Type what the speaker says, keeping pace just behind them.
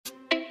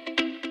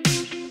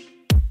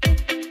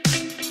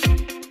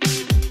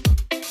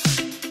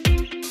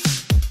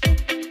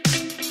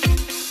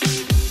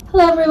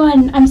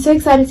everyone! I'm so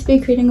excited to be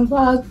creating a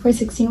vlog for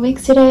 16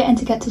 weeks today and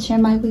to get to share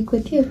my week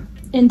with you.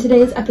 In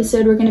today's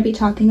episode, we're going to be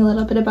talking a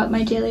little bit about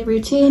my daily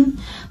routine,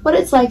 what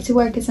it's like to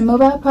work as a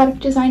mobile product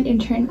design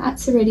intern at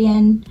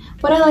Ceridian,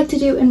 what I like to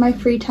do in my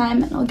free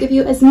time, and I'll give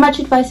you as much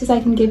advice as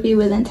I can give you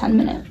within 10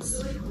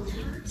 minutes.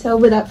 So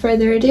without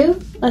further ado,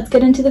 let's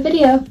get into the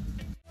video.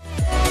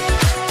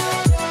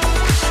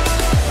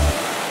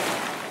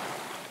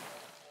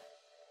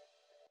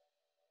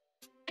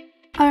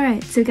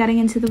 Alright, so getting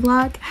into the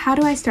vlog, how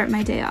do I start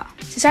my day off?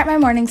 To start my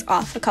mornings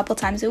off a couple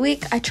times a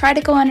week, I try to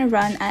go on a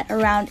run at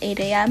around 8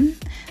 a.m.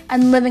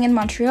 And living in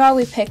Montreal,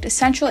 we picked a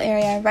central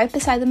area right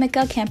beside the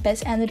McGill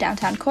campus and the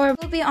downtown core.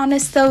 To be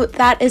honest though,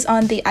 that is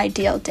on the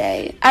ideal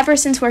day. Ever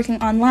since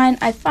working online,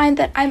 I find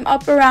that I'm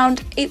up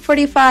around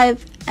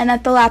 8:45 and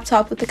at the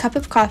laptop with a cup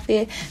of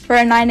coffee for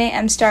a 9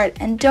 a.m. start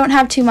and don't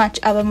have too much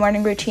of a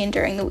morning routine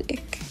during the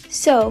week.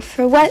 So,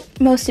 for what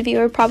most of you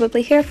are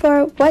probably here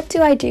for, what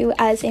do I do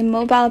as a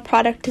mobile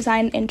product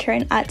design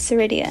intern at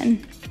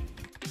Ceridian?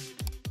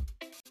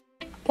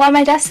 While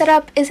my desk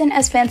setup isn't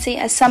as fancy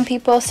as some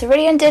people,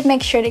 Ceridian did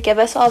make sure to give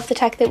us all of the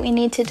tech that we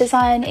need to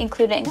design,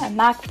 including a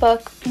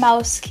MacBook,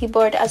 mouse,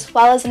 keyboard, as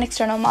well as an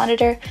external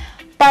monitor,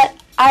 but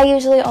I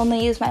usually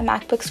only use my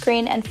MacBook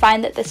screen and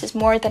find that this is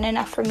more than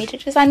enough for me to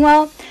design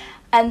well.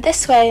 And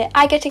this way,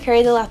 I get to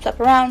carry the laptop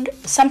around,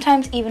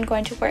 sometimes even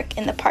going to work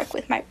in the park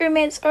with my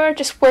roommates or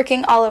just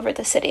working all over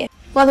the city.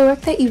 While the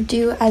work that you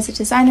do as a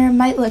designer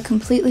might look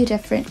completely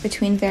different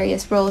between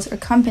various roles or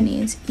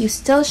companies, you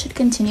still should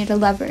continue to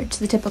leverage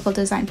the typical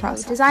design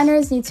process.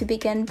 Designers need to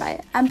begin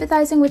by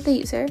empathizing with the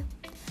user.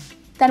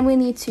 Then we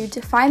need to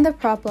define the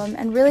problem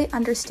and really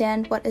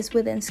understand what is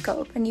within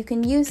scope. And you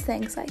can use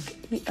things like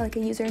a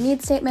user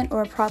needs statement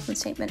or a problem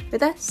statement for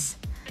this.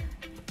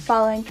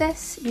 Following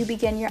this, you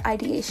begin your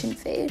ideation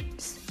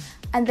phase,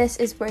 and this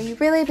is where you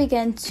really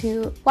begin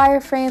to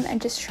wireframe and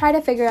just try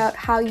to figure out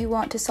how you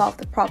want to solve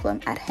the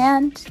problem at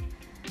hand.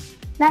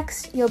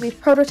 Next, you'll be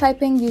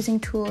prototyping using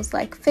tools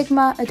like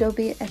Figma,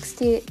 Adobe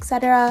XD,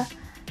 etc.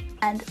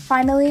 And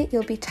finally,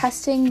 you'll be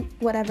testing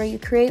whatever you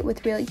create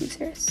with real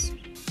users.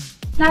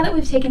 Now that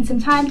we've taken some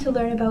time to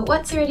learn about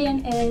what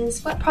Ceridian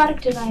is, what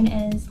product design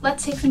is,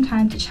 let's take some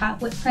time to chat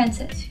with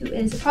Francis, who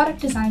is a product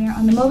designer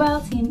on the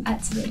mobile team at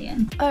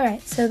Ceridian.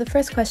 Alright, so the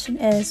first question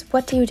is,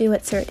 what do you do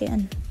at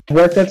Ceridian? I've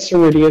worked at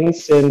Ceridian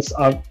since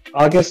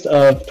August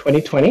of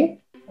 2020,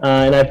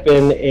 and I've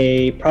been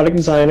a product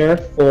designer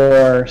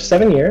for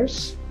 7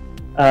 years,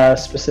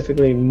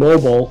 specifically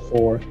mobile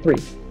for 3.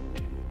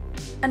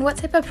 And what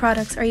type of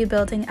products are you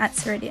building at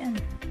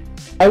Ceridian?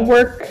 I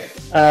work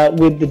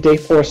with the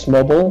Dayforce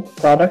mobile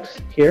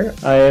product here.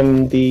 I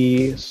am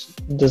the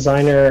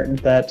designer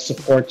that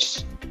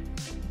supports,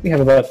 we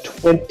have about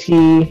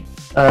 20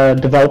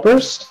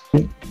 developers,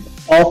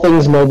 all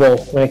things mobile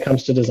when it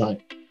comes to design.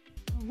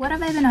 What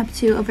have I been up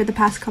to over the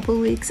past couple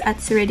weeks at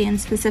Ceridian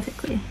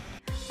specifically?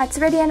 At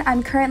Ceridian,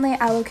 I'm currently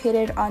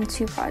allocated on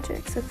 2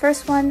 projects. The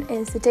first one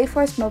is the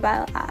Dayforce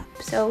mobile app.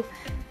 So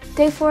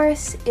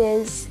Dayforce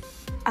is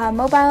a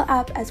mobile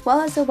app as well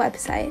as a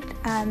website,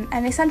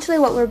 and essentially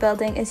what we're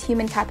building is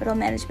human capital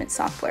management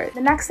software.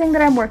 The next thing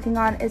that I'm working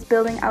on is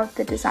building out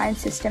the design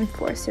system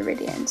for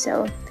Ceridian.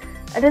 So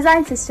a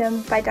design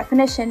system, by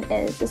definition,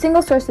 is a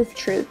single source of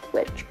truth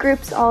which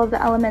groups all of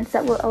the elements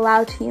that will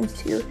allow teams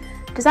to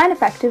design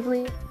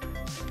effectively.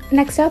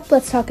 Next up,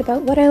 let's talk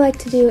about what I like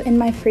to do in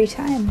my free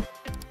time.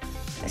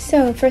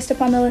 So, first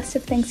up on the list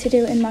of things to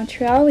do in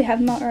Montreal, we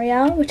have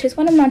Montreal, which is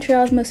one of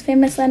Montreal's most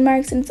famous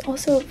landmarks, and it's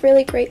also a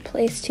really great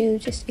place to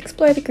just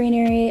explore the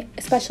greenery,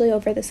 especially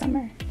over the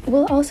summer.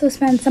 We'll also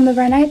spend some of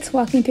our nights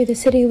walking through the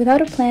city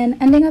without a plan,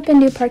 ending up in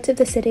new parts of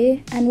the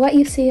city, and what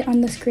you see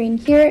on the screen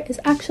here is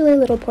actually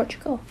Little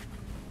Portugal.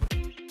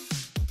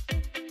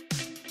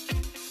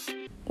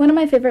 One of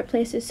my favorite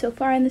places so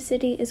far in the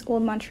city is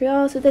Old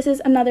Montreal, so this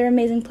is another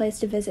amazing place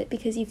to visit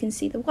because you can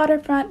see the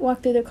waterfront,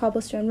 walk through the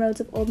cobblestone roads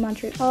of Old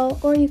Montreal,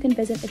 or you can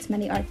visit its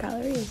many art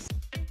galleries.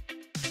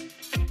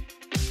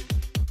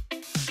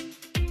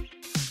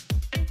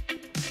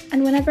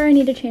 And whenever I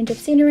need a change of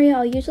scenery,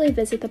 I'll usually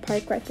visit the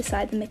park right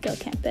beside the McGill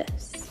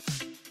campus.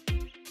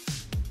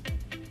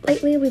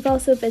 Lately, we've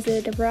also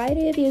visited a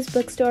variety of used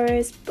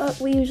bookstores, but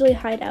we usually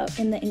hide out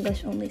in the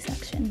English-only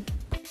section.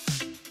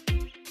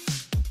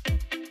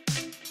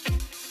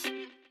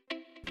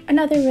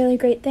 Another really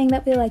great thing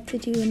that we like to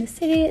do in the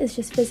city is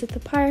just visit the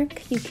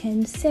park. You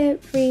can sit,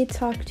 read,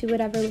 talk, do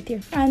whatever with your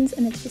friends,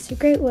 and it's just a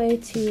great way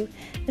to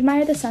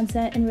admire the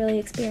sunset and really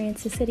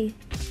experience the city.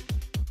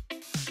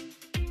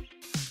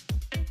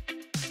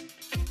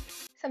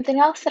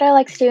 Something else that I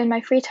like to do in my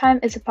free time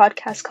is a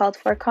podcast called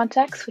For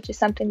Context, which is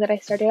something that I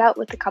started out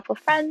with a couple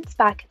friends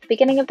back at the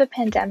beginning of the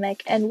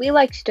pandemic, and we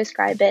like to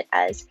describe it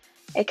as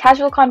a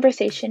casual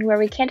conversation where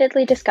we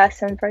candidly discuss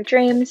some of our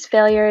dreams,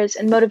 failures,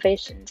 and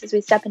motivations as we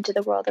step into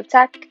the world of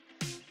tech,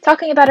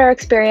 talking about our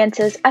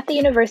experiences at the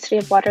University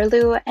of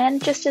Waterloo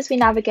and just as we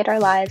navigate our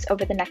lives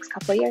over the next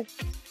couple years.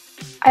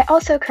 I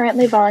also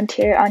currently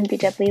volunteer on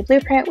BW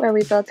Blueprint, where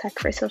we build tech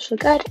for social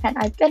good, and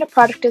I've been a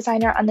product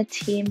designer on the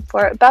team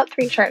for about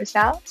 3 terms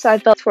now. So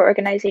I've built for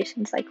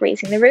organizations like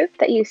Raising the Roof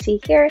that you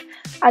see here,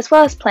 as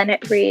well as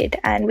Planet Read,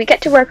 and we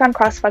get to work on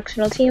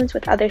cross-functional teams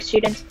with other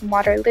students from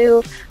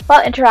Waterloo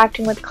while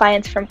interacting with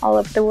clients from all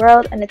over the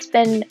world, and it's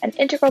been an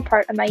integral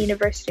part of my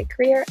university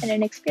career and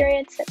an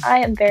experience that I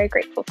am very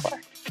grateful for.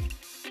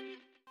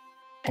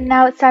 And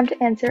now it's time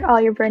to answer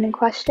all your burning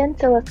questions,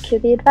 so let's cue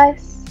the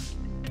advice.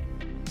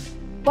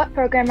 What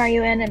program are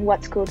you in and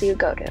what school do you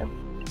go to?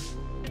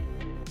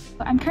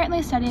 I'm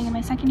currently studying in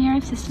my second year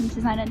of Systems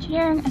Design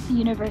Engineering at the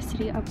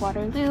University of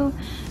Waterloo,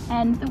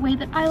 and the way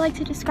that I like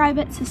to describe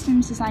it,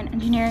 Systems Design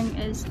Engineering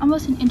is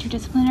almost an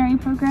interdisciplinary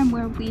program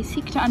where we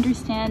seek to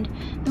understand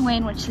the way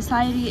in which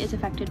society is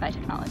affected by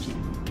technology.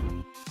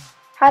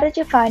 How did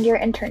you find your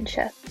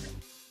internship?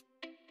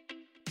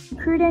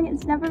 Recruiting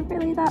is never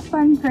really that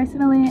fun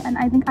personally, and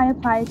I think I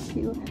applied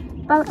to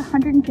about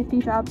 150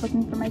 jobs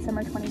looking for my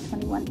summer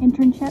 2021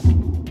 internship.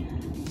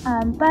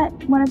 But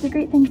one of the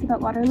great things about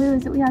Waterloo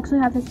is that we actually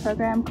have this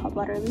program called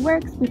Waterloo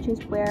Works, which is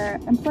where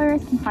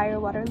employers can hire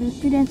Waterloo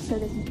students. So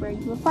this is where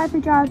you apply for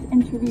jobs,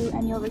 interview,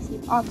 and you'll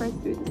receive offers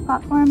through this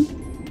platform.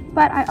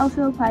 But I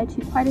also applied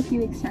to quite a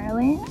few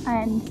externally,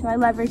 and so I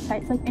leveraged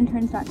sites like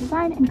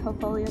interns.design and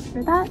Cofolios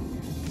for that.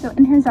 So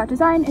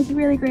interns.design is a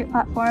really great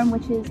platform,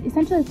 which is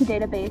essentially a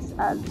database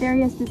of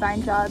various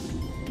design jobs,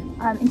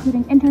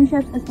 including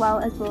internships as well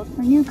as roles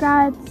for new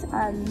grads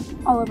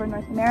all over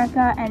North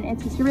America, and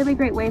it's just a really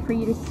great way for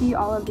you to see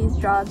all of these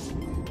jobs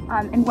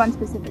in one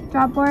specific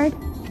job board.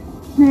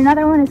 And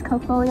another one is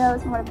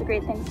Cofolios, and one of the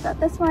great things about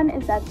this one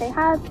is that they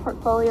have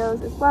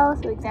portfolios as well,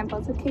 so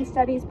examples of case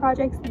studies,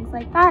 projects, things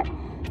like that.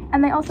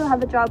 And they also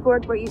have a job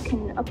board where you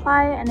can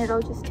apply and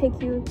it'll just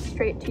take you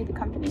straight to the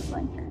company's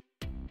link.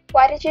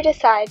 Why did you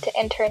decide to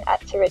intern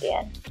at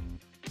Ceridian?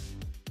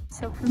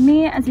 So for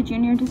me, as a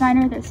junior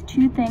designer, there's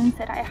 2 things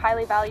that I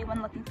highly value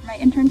when looking for my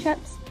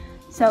internships.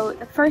 So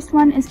the first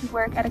one is to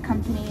work at a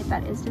company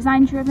that is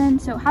design driven.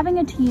 So having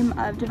a team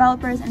of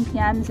developers and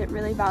PMs that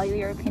really value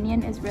your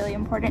opinion is really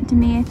important to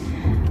me.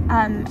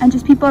 And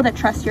just people that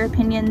trust your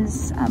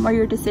opinions or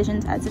your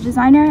decisions as a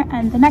designer.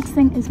 And the next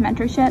thing is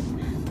mentorship.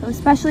 So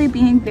especially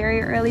being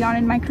very early on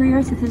in my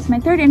career, so this is my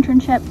 3rd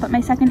internship, but my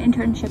 2nd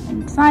internship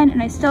in design,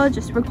 and I still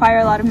just require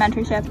a lot of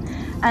mentorship.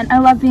 And I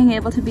love being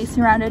able to be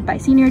surrounded by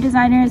senior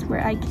designers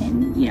where I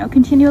can,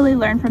 continually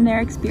learn from their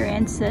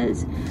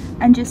experiences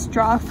and just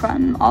draw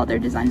from all their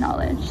design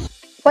knowledge.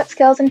 What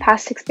skills and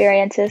past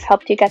experiences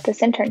helped you get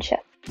this internship?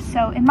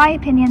 So in my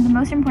opinion, the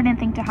most important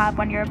thing to have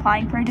when you're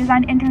applying for a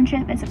design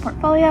internship is a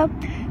portfolio.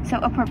 So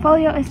a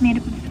portfolio is made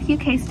up of a few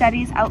case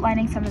studies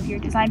outlining some of your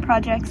design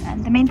projects,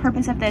 and the main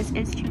purpose of this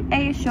is to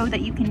A, show that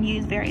you can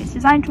use various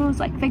design tools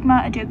like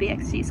Figma, Adobe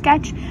XD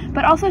Sketch,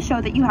 but also show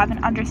that you have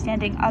an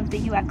understanding of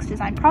the UX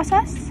design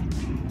process.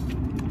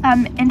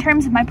 In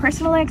terms of my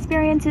personal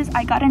experiences,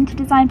 I got into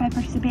design by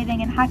participating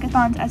in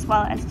hackathons as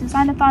well as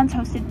designathons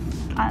hosted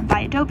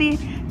by Adobe.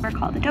 They're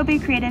called Adobe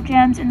Creative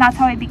Jams, and that's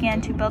how I began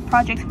to build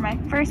projects for my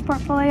first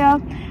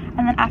portfolio.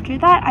 And then after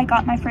that, I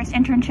got my first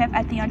internship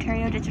at the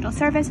Ontario Digital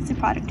Service as a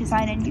product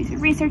design and user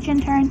research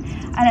intern.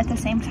 And at the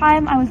same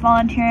time, I was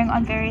volunteering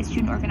on various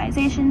student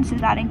organizations, so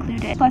that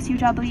included Plus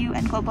UW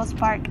and Global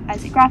Spark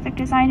as a graphic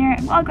designer.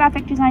 And while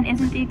graphic design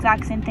isn't the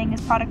exact same thing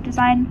as product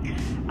design,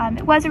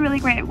 it was a really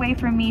great way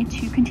for me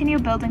to continue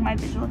building my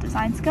visual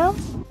design skills.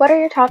 What are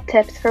your top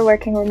tips for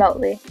working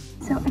remotely?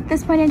 So at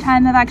this point in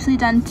time, I've actually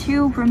done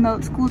 2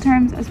 remote school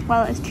terms as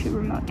well as 2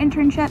 remote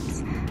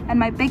internships. And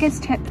my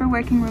biggest tip for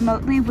working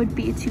remotely would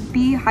be to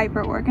be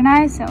hyper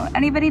organized. So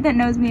anybody that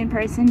knows me in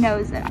person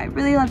knows that I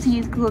really love to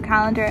use Google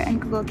Calendar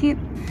and Google Keep.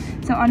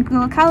 So on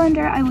Google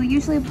Calendar, I will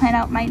usually plan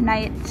out my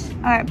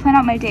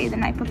day the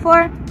night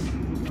before.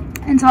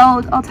 And so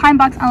I'll time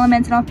box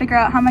elements and I'll figure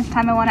out how much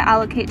time I want to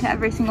allocate to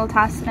every single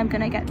task that I'm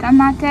going to get done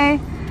that day.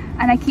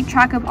 And I keep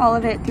track of all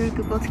of it through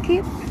Google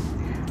Keep.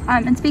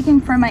 And speaking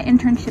for my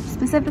internship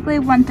specifically,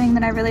 one thing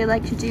that I really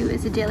like to do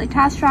is a daily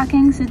task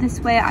tracking. So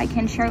this way I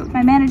can share it with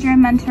my manager,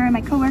 mentor,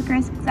 my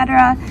coworkers,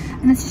 etc.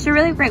 And it's just a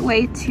really great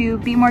way to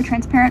be more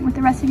transparent with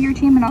the rest of your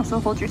team and also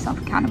hold yourself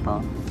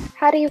accountable.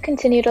 How do you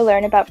continue to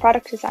learn about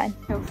product design?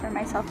 So for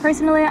myself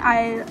personally,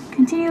 I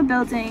continue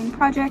building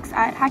projects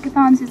at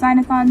hackathons,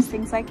 designathons,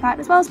 things like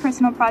that, as well as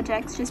personal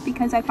projects, just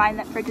because I find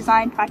that for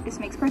design, practice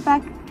makes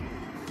perfect.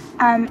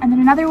 And then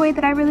another way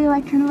that I really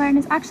like to learn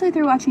is actually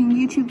through watching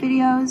YouTube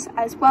videos,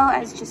 as well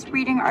as just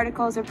reading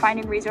articles or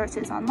finding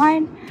resources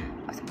online.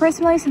 So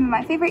personally, some of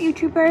my favorite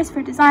YouTubers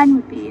for design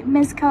would be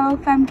Mizco,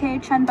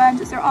 Femke, Chunbuns.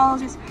 Those are all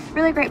just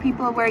really great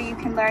people where you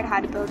can learn how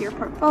to build your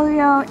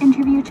portfolio,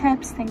 interview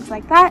tips, things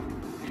like that.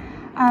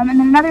 And then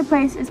another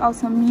place is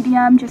also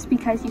Medium, just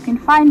because you can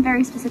find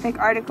very specific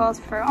articles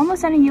for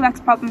almost any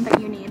UX problem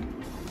that you need.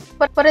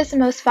 What is the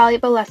most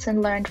valuable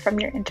lesson learned from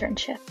your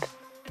internship?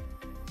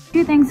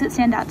 2 things that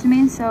stand out to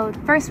me. So the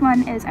first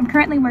one is I'm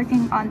currently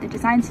working on the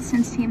design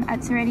systems team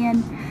at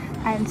Ceridian,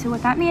 And so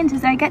what that means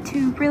is I get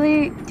to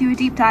really do a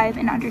deep dive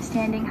in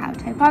understanding how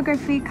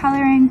typography,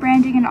 coloring,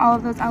 branding, and all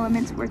of those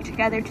elements work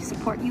together to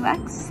support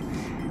UX.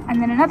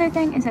 And then another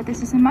thing is that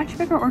this is a much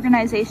bigger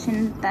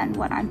organization than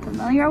what I'm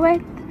familiar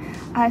with.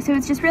 So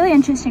it's just really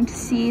interesting to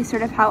see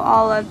sort of how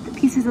all of the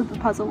pieces of the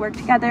puzzle work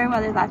together,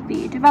 whether that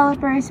be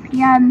developers,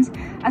 PMs,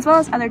 as well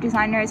as other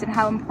designers, and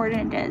how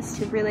important it is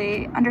to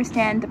really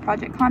understand the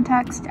project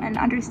context and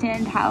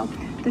understand how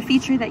the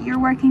feature that you're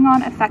working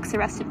on affects the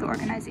rest of the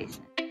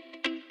organization.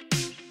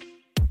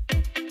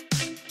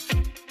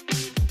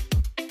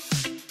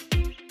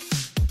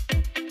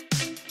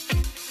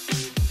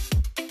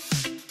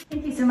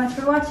 Thank you so much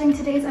for watching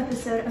today's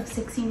episode of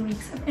 16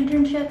 Weeks of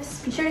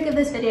Internships. Be sure to give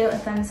this video a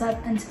thumbs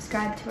up and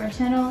subscribe to our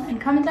channel, and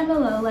comment down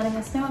below letting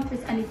us know if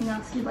there's anything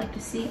else you'd like to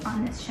see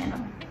on this channel.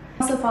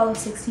 Also follow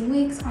 16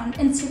 Weeks on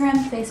Instagram,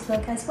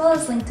 Facebook, as well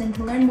as LinkedIn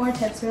to learn more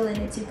tips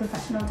related to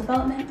professional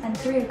development and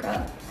career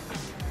growth.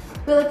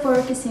 We look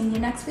forward to seeing you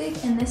next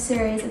week in this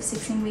series of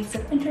 16 Weeks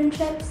of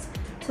Internships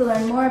to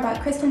learn more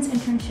about Kristen's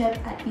internship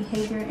at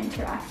Behavior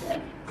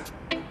Interactive.